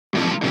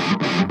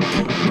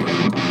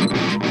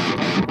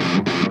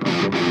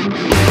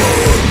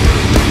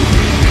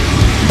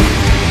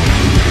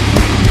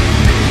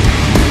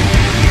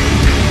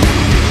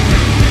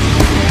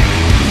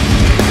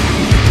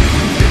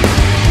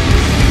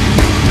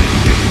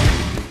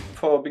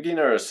for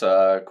beginners,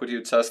 could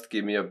you just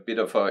give me a bit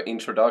of an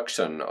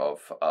introduction of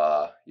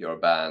your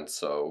band?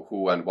 So,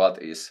 who and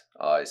what is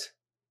Ice?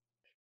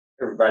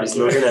 Everybody's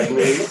looking at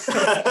me.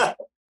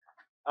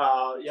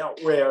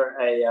 We're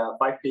a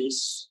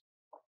five-piece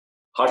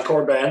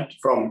hardcore band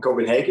from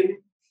Copenhagen.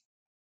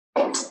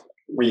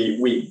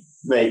 We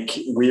make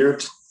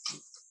weird,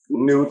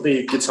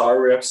 nudely guitar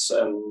riffs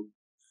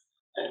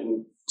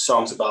and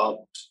songs about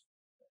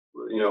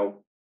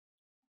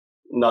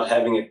not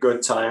having a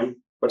good time,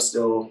 but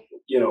still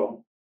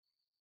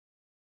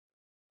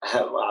I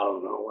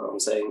don't know what I'm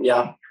saying.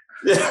 Yeah.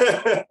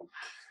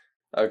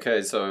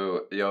 Okay,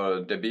 so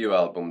your debut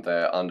album,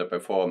 The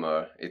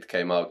Underperformer, it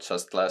came out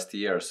just last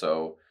year.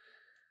 So,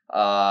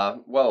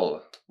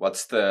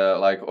 what's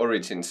the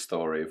origin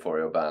story for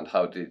your band?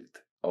 How did it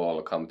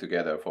all come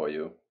together for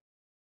you?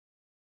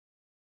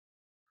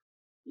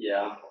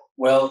 Yeah.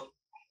 Well,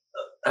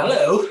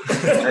 hello.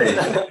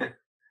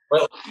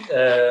 Well,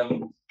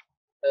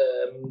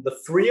 the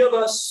three of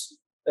us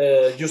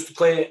used to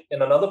play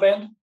in another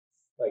band,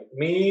 like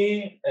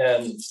me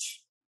and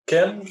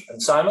Ken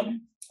and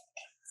Simon,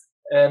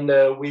 and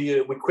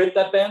we quit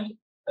that band,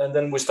 and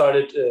then we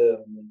started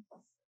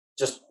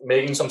just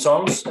making some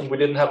songs, and we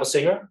didn't have a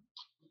singer,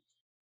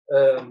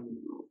 and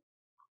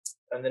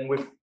then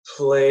we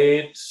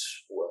played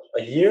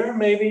a year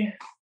maybe,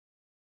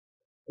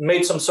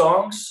 made some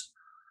songs,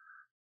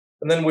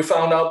 and then we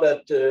found out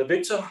that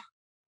Victor,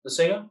 the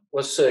singer,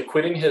 was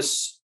quitting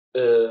his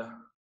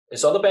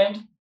other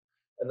band,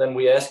 and then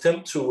we asked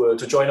him to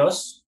join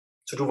us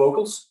to do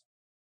vocals,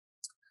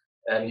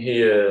 and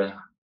he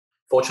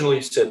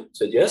fortunately said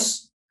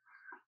yes,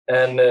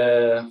 and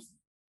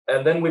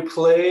then we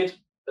played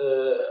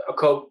a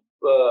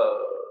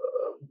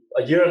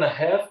year and a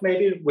half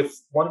maybe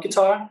with one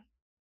guitar,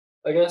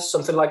 I guess,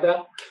 something like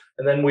that,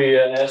 and then we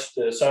asked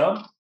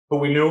Søren, who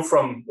we knew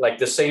from like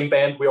the same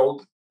band we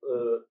all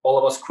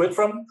of us quit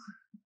from.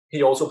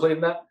 He also played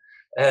in that,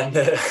 and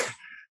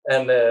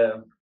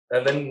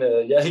then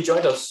he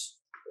joined us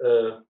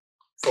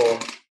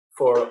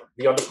for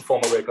the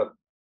Underperformer record.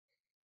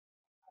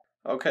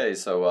 Okay,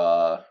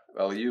 so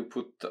you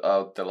put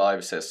out the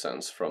live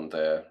sessions from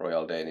the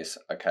Royal Danish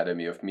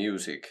Academy of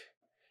Music,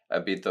 a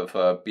bit of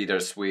a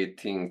bittersweet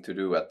thing to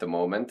do at the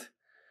moment.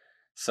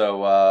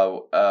 So,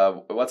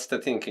 what's the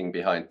thinking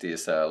behind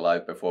these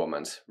live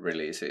performance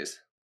releases?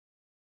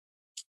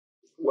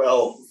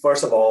 Well,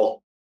 first of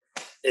all,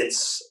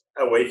 it's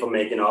a way for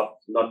making up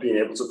not being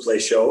able to play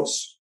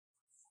shows,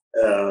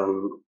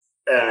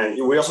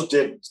 and we also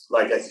did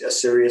like a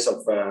series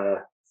of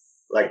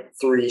like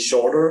 3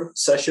 shorter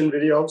session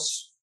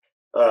videos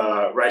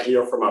right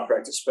here from our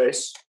practice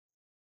space,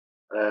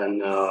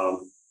 and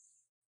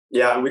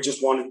we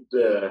just wanted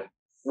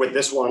with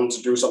this one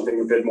to do something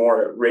a bit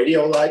more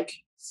radio-like,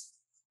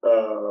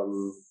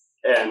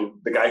 and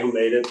the guy who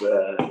made it,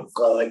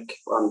 Frederik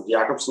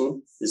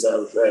Jacobsen, he's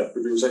a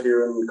producer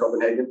here in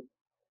Copenhagen.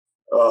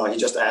 He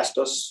just asked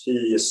us. He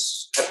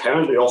is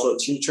apparently also a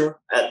teacher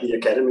at the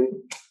academy,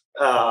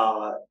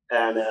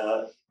 and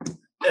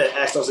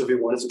asked us if we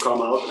wanted to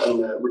come out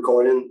and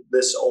record in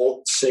this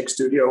old sick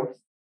studio.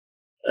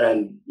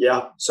 And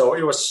so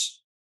it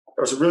was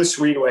a really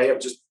sweet way of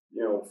just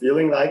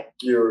feeling like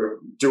you're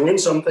doing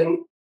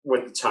something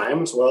with the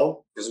time as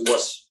well, because it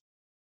was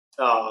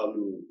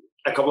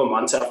a couple of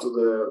months after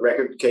the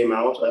record came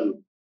out,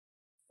 and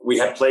we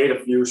had played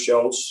a few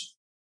shows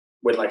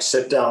with like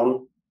sit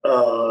down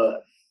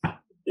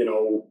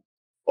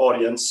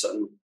audience,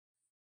 and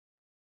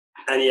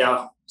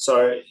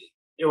so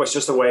it was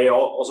just a way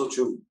also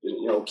to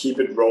keep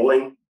it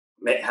rolling,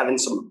 having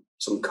some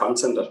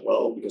content as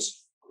well,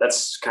 because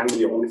that's kind of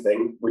the only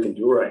thing we can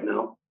do right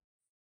now.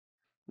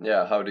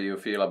 Yeah, how do you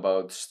feel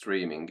about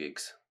streaming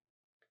gigs?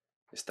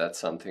 Is that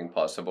something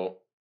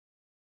possible?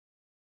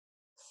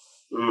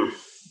 I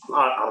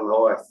don't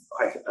know.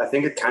 I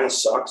think it kind of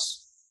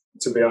sucks,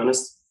 to be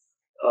honest.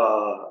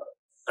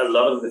 A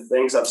lot of the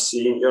things I've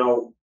seen,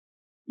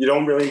 you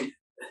don't really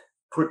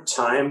put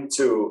time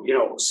to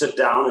sit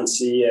down and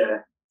see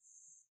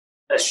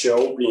a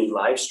show being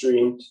live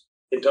streamed.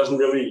 It doesn't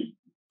really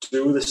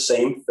do the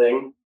same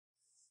thing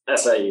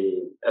as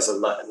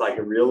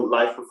a real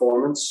live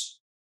performance,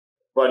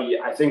 but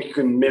I think you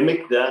can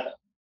mimic that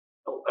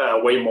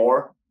way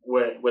more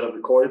with a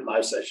recorded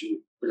live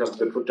session, because of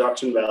the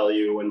production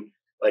value, and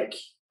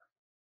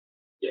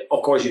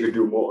of course you could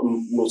do more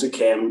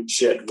multicam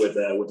shit with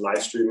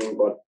live streaming,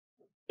 but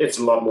it's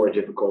a lot more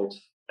difficult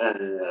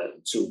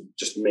to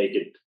just make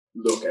it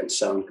look and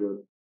sound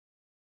good.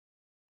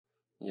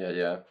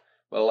 Yeah.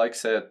 Well, like I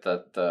said,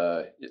 that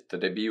the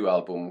debut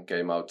album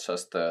came out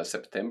just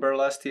September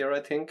last year,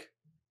 I think.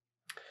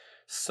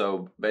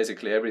 So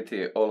basically,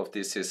 all of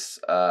this is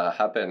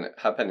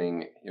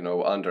happening,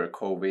 under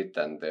COVID,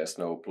 and there's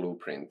no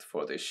blueprint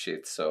for this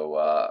shit. So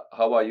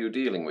how are you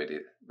dealing with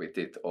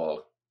it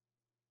all?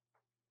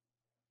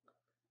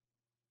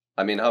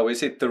 I mean, how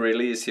is it to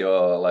release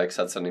your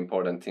such an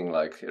important thing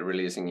like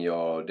releasing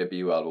your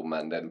debut album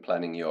and then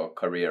planning your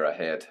career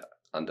ahead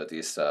under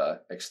this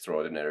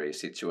extraordinary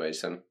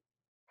situation?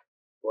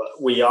 well,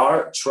 we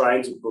are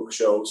trying to book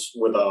shows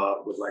with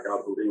our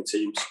booking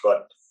teams,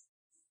 but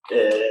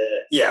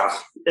yeah,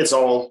 it's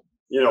all,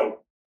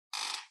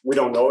 we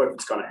don't know if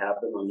it's going to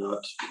happen or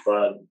not.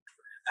 But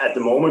at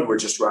the moment, we're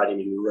just writing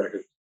a new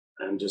record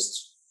and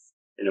just,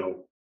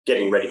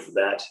 getting ready for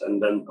that,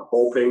 and then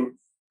hoping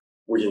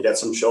we can get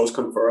some shows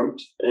confirmed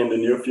in the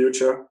near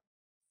future.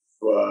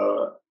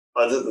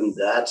 Other than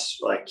that,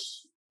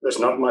 there's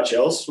not much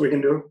else we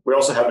can do. We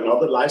also have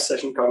another live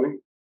session coming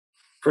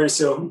pretty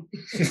soon,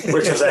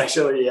 which is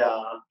actually,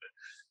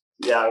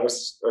 it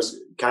was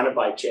kind of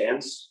by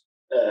chance.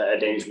 A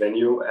Danish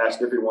venue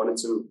asked if we wanted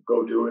to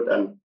go do it,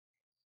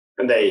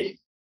 and they,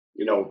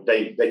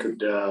 they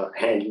could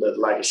handle it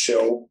like a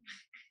show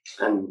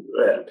and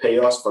pay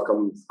us for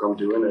come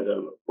doing it,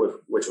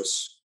 which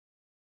was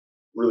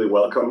really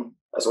welcome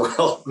as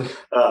well.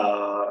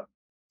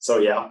 So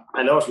yeah,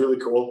 I know it's really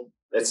cool.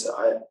 It's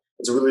a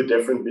really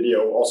different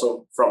video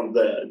also from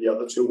the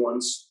other two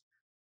ones.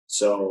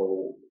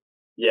 So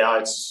yeah,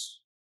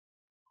 it's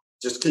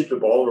just keep the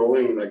ball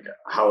rolling,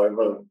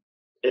 however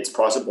it's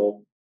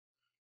possible.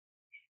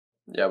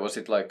 Yeah, was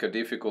it like a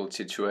difficult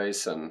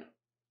situation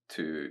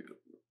to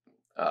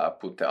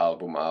put the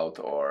album out,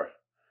 or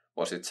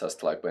was it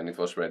just like when it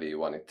was ready you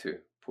wanted to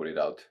put it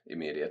out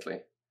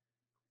immediately?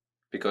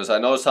 Because I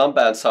know some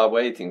bands are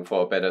waiting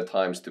for better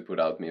times to put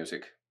out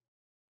music.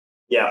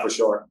 Yeah, for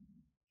sure.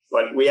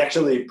 But we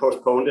actually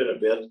postponed it a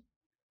bit.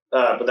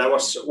 But that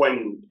was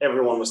when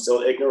everyone was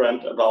still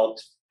ignorant about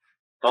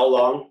how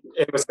long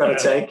it was going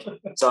to take.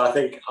 So I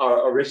think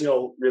our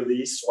original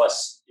release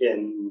was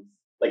in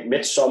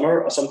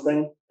midsummer or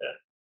something. Yeah.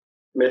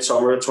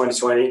 Midsummer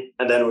 2020.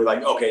 And then we're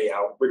like, okay,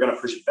 yeah, we're going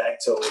to push it back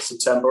till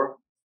September.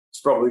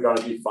 It's probably going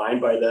to be fine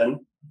by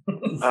then.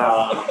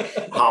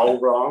 How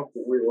wrong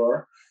we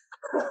were.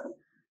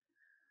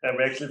 And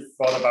we actually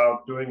thought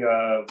about doing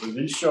a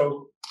release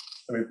show.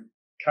 And we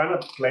kind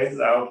of planned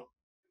it out.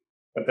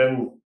 But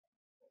then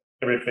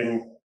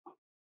everything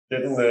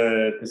didn't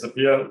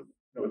disappear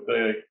with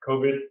the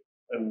COVID,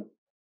 and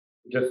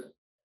just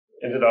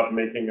ended up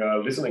making a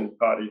listening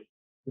party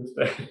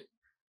instead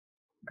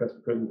because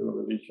we couldn't do a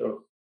release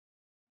show.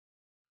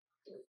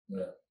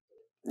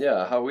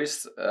 Yeah, how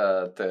is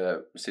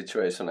the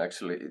situation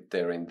actually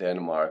there in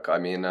Denmark? I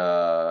mean,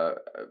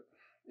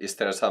 is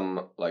there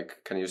some,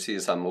 can you see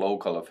some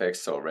local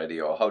effects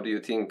already, or how do you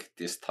think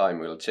this time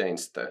will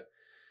change the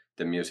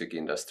music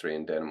industry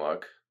in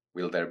Denmark?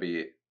 Will there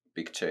be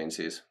big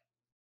changes?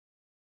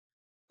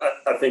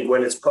 I think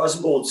when it's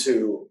possible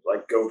to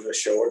go to a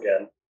show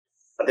again,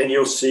 I think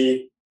you'll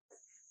see,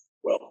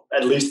 well,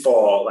 at least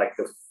for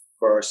the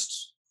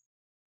first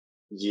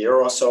year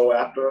or so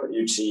after,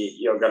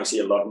 you're going to see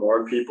a lot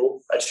more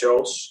people at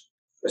shows,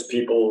 because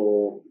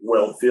people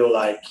will feel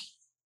like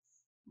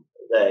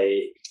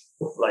they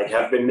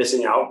have been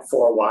missing out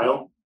for a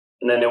while,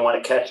 and then they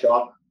want to catch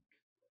up.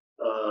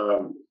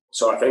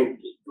 So I think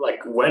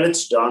when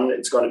it's done,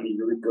 it's going to be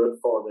really good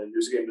for the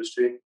music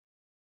industry.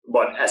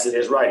 But as it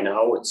is right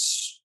now,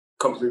 it's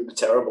completely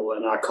terrible.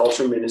 And our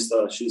culture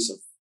minister, she's a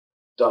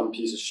dumb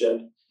piece of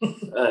shit.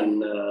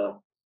 And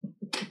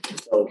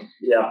so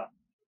yeah,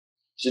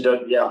 she does.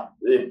 Yeah,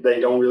 they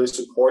don't really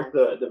support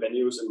the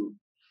venues and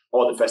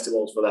all the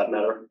festivals for that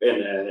matter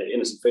in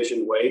a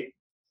sufficient way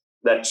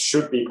that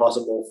should be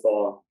possible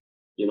for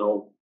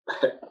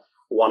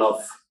one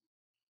of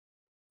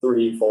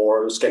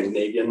 3-4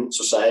 Scandinavian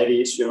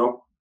societies.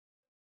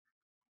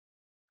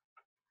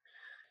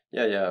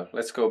 Yeah.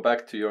 Let's go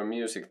back to your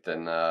music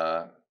then.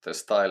 The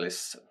style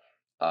is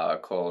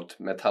called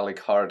metallic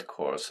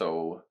hardcore.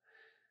 So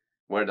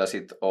where does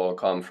it all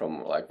come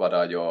from? What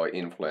are your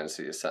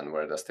influences, and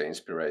where does the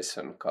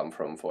inspiration come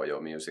from for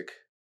your music?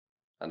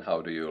 And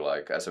how do you,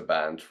 as a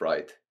band,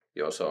 write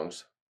your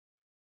songs?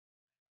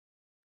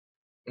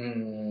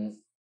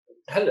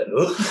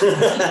 Hello.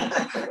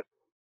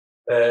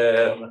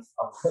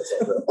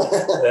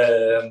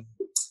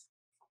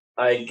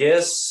 I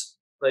guess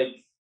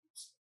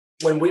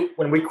when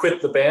we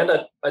quit the band,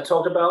 I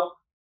talked about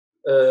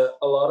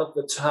a lot of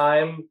the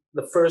time,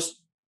 the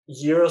first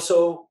year or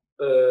so,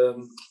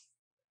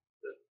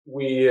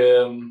 we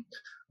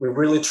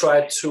really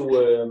tried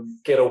to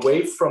get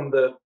away from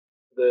the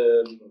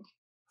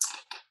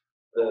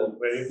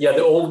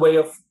old way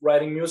of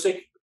writing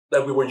music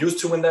that we were used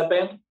to in that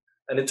band,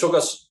 and it took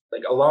us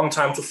a long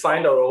time to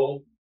find our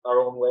own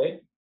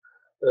way.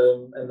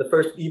 And the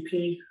first EP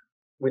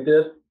we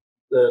did,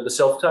 the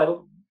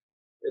self-titled,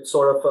 it's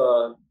sort of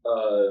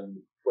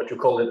what you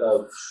call it,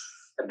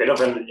 a bit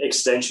of an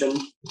extension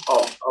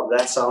of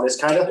that sound. It's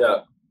kind of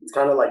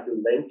like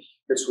the link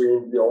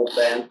between the old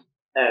band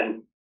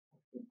and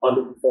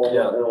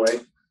Underperformer in a way.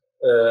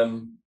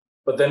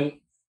 But then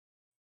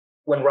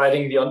when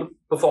writing the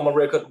Underperformer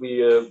record, we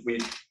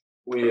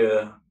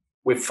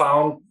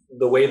found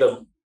the way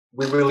that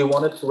we really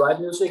wanted to write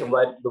music and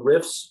write the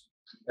riffs,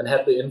 and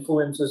had the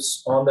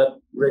influences on that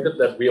record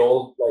that we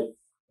all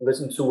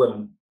listen to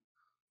and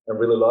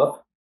really love.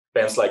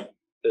 Bands like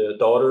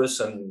Daughters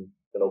and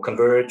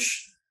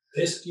Converge,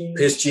 Piss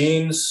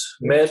Jeans,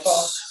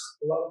 Mets,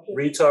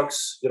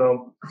 Retox, you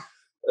know,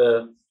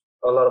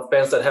 a lot of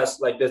bands that has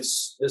like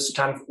this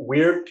kind of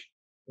weird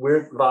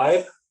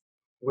vibe,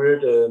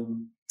 weird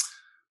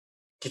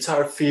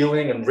guitar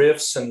feeling and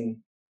riffs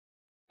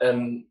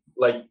and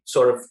like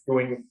sort of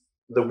doing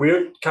the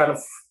weird kind of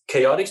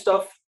chaotic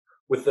stuff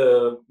with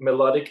the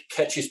melodic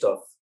catchy stuff.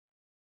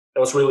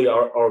 That was really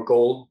our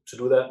goal to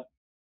do that,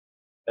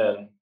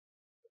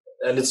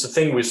 and it's a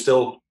thing we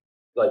still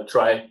like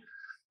try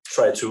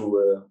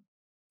to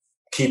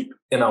keep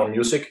in our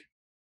music,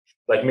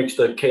 like mix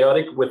the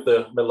chaotic with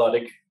the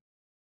melodic.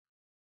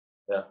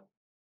 Yeah.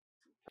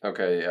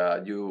 Okay,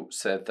 you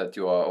said that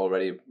you are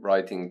already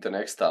writing the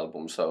next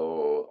album,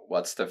 so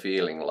what's the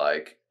feeling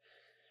like?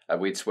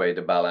 Which way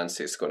the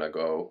balance is gonna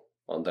go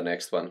on the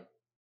next one?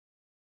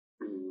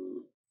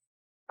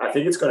 I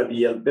think it's gonna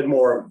be a bit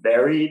more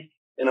varied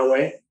in a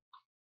way.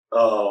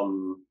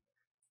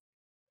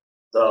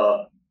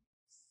 The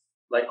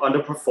like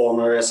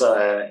Underperformer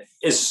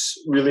is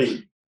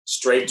really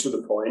straight to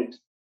the point,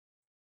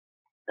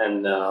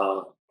 and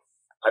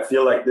I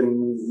feel like the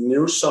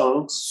new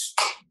songs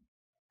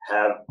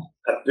have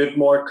a bit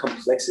more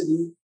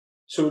complexity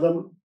to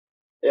them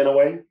in a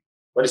way,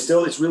 but it's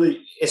still it's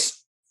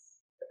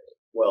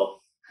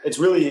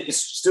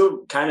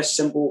still kind of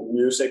simple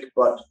music,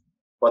 but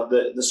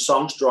the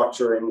song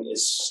structuring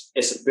is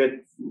a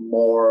bit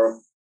more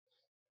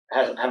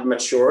have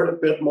matured a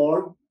bit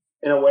more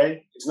in a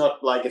way. It's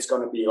not like it's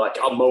going to be like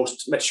our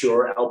most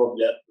mature album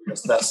yet,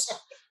 because that's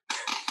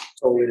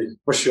totally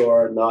for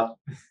sure not.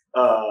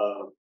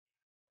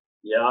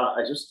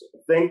 I just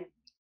think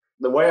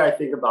the way I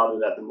think about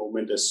it at the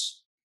moment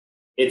is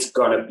it's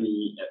going to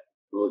be,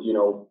 you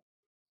know,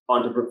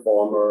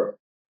 Underperformer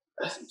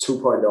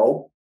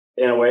 2.0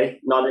 in a way,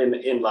 not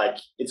in like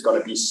it's going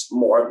to be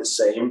more of the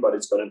same, but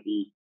it's going to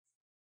be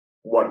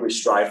what we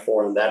strive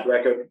for in that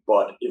record,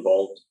 but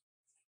evolved.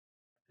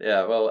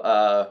 Yeah,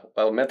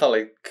 well,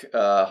 metallic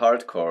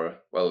hardcore.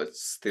 Well,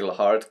 it's still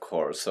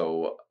hardcore.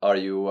 So, are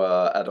you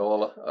at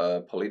all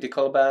a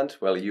political band?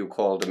 Well, you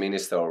called the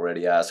minister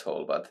already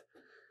asshole, but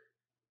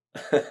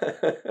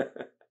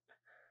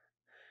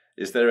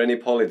is there any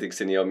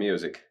politics in your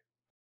music?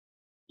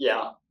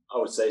 Yeah, I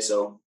would say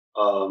so.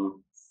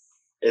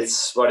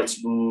 It's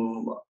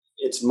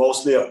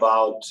mostly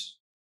about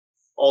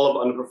all of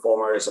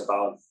Underperformer is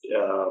about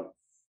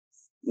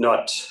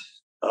not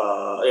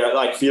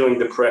like feeling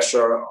the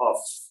pressure of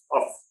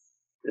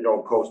you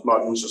know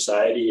postmodern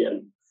society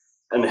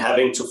and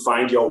having to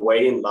find your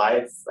way in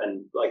life,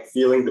 and like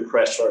feeling the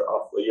pressure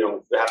of, you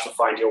know, you have to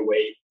find your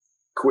way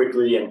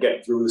quickly and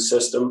get through the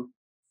system,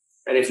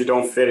 and if you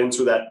don't fit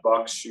into that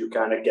box, you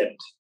kind of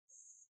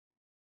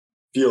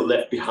feel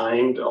left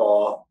behind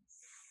or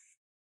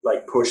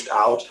like pushed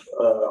out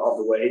of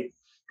the way.